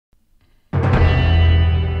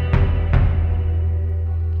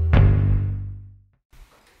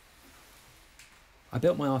I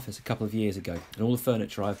built my office a couple of years ago, and all the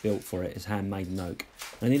furniture I've built for it is handmade in oak.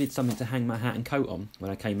 I needed something to hang my hat and coat on when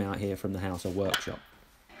I came out here from the house or workshop.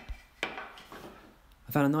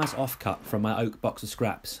 I found a nice offcut from my oak box of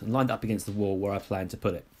scraps and lined up against the wall where I planned to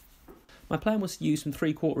put it. My plan was to use some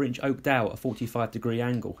 3/4 inch oak dowel at a 45-degree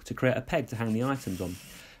angle to create a peg to hang the items on,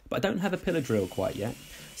 but I don't have a pillar drill quite yet,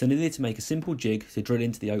 so I needed to make a simple jig to drill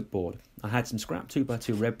into the oak board. I had some scrap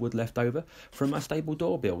 2x2 redwood left over from my stable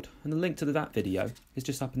door build, and the link to that video is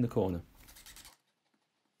just up in the corner.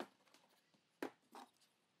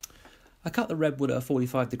 I cut the redwood at a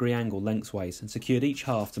 45-degree angle lengthways and secured each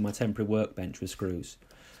half to my temporary workbench with screws.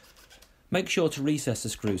 Make sure to recess the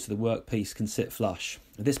screws so the workpiece can sit flush.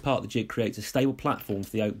 This part of the jig creates a stable platform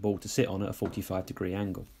for the oak board to sit on at a 45-degree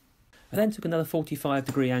angle. I then took another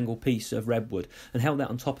 45-degree angle piece of redwood and held that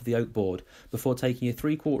on top of the oak board before taking a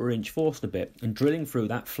 3/4 inch Forstner bit and drilling through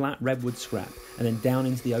that flat redwood scrap and then down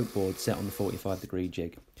into the oak board set on the 45-degree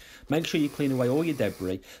jig. Make sure you clean away all your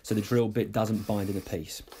debris so the drill bit doesn't bind in a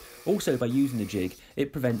piece. Also, by using the jig,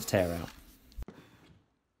 it prevents tear out.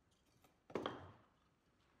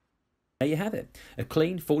 There you have it, a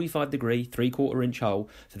clean 45-degree 3/4 inch hole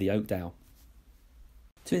for the oak dowel.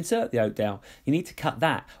 To insert the oak dowel, you need to cut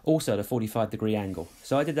that also at a 45-degree angle,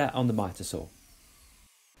 so I did that on the miter saw.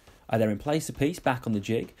 I then placed the piece back on the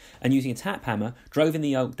jig and using a tap hammer drove in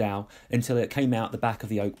the oak dowel until it came out the back of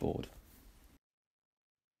the oak board.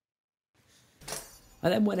 I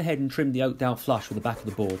then went ahead and trimmed the oak dowel flush with the back of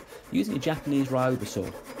the board using a Japanese Ryoba saw.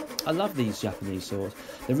 I love these Japanese saws,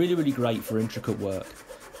 they're really great for intricate work.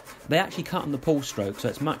 They actually cut on the pull stroke, so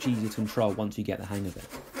it's much easier to control once you get the hang of it.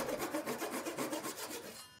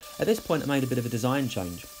 At this point I made a bit of a design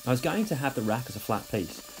change. I was going to have the rack as a flat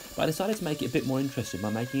piece, but I decided to make it a bit more interesting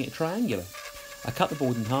by making it triangular. I cut the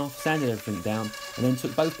board in half, sanded everything down, and then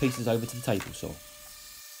took both pieces over to the table saw.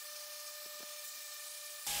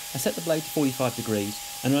 I set the blade to 45 degrees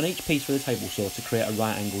and run each piece through the table saw to create a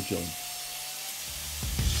right angle joint.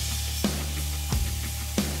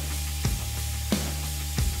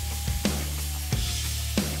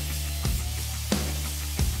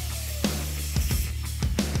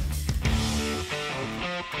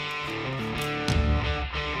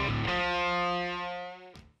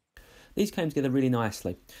 These came together really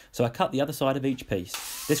nicely, so I cut the other side of each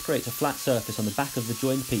piece. This creates a flat surface on the back of the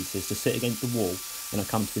joined pieces to sit against the wall when I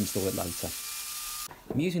come to install it later.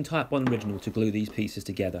 I'm using Type 1 Original to glue these pieces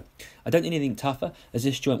together. I don't need anything tougher, as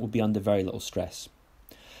this joint will be under very little stress.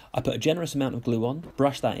 I put a generous amount of glue on,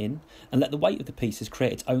 brush that in, and let the weight of the pieces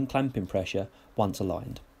create its own clamping pressure once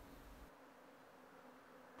aligned.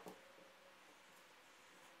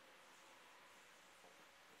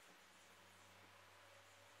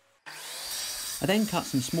 I then cut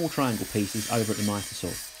some small triangle pieces over at the miter saw.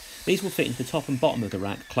 These will fit into the top and bottom of the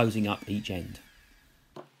rack, closing up each end.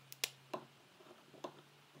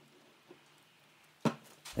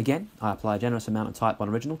 Again, I apply a generous amount of Type 1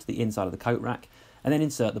 Original to the inside of the coat rack and then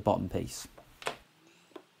insert the bottom piece.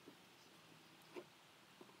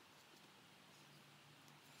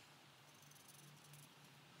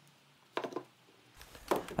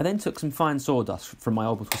 I then took some fine sawdust from my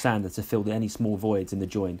orbital sander to fill any small voids in the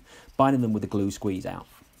join, binding them with a glue squeeze out.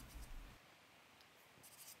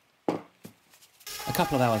 A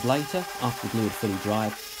couple of hours later, after the glue had fully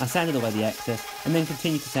dried, I sanded away the excess and then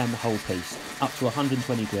continued to sand the whole piece, up to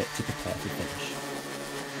 120 grit to prepare to finish.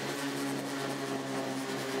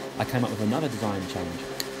 I came up with another design change.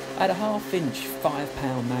 I had a 1/2 inch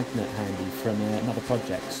 5-pound magnet handy from another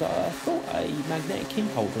project, so I thought a magnetic key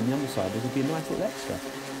holder on the underside would be a nice little extra.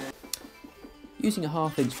 Using a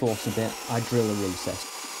 1/2 inch Forstner bit, I drill a recess.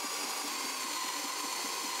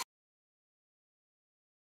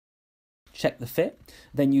 Check the fit,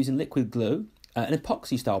 then using liquid glue, an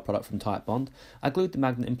epoxy style product from Type Bond, I glued the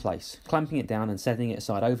magnet in place, clamping it down and setting it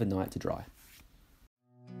aside overnight to dry.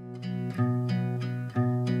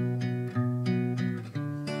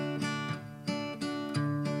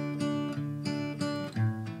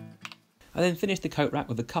 I then finished the coat rack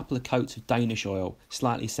with a couple of coats of Danish oil,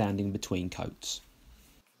 slightly sanding between coats.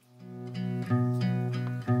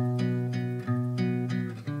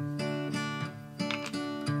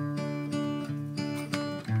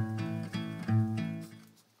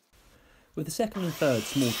 With the second and third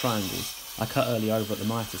small triangles I cut earlier over at the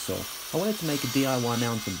miter saw, I wanted to make a DIY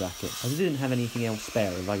mounting bracket as I didn't have anything else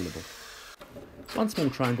spare available. One small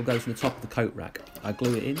triangle goes on the top of the coat rack. I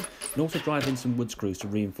glue it in and also drive in some wood screws to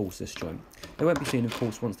reinforce this joint. They won't be seen of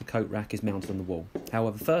course once the coat rack is mounted on the wall.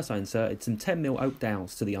 However, first I inserted some 10mm oak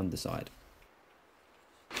dowels to the underside.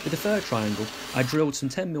 With the third triangle, I drilled some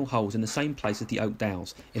 10mm holes in the same place as the oak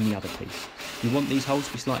dowels in the other piece. You want these holes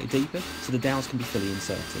to be slightly deeper so the dowels can be fully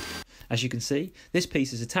inserted. As you can see, this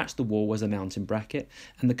piece is attached to the wall as a mounting bracket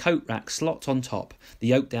and the coat rack slots on top,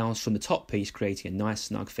 the oak dowels from the top piece creating a nice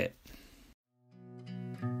snug fit.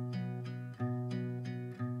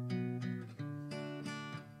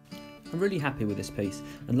 I'm really happy with this piece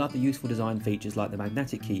and love the useful design features like the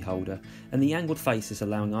magnetic key holder and the angled faces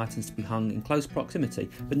allowing items to be hung in close proximity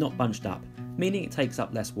but not bunched up, meaning it takes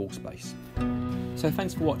up less wall space. So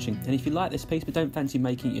thanks for watching, and if you like this piece but don't fancy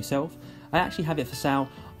making it yourself, I actually have it for sale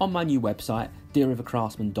on my new website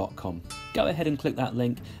dearrivercraftsman.com. Go ahead and click that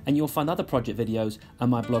link and you'll find other project videos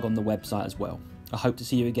and my blog on the website as well. I hope to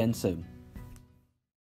see you again soon.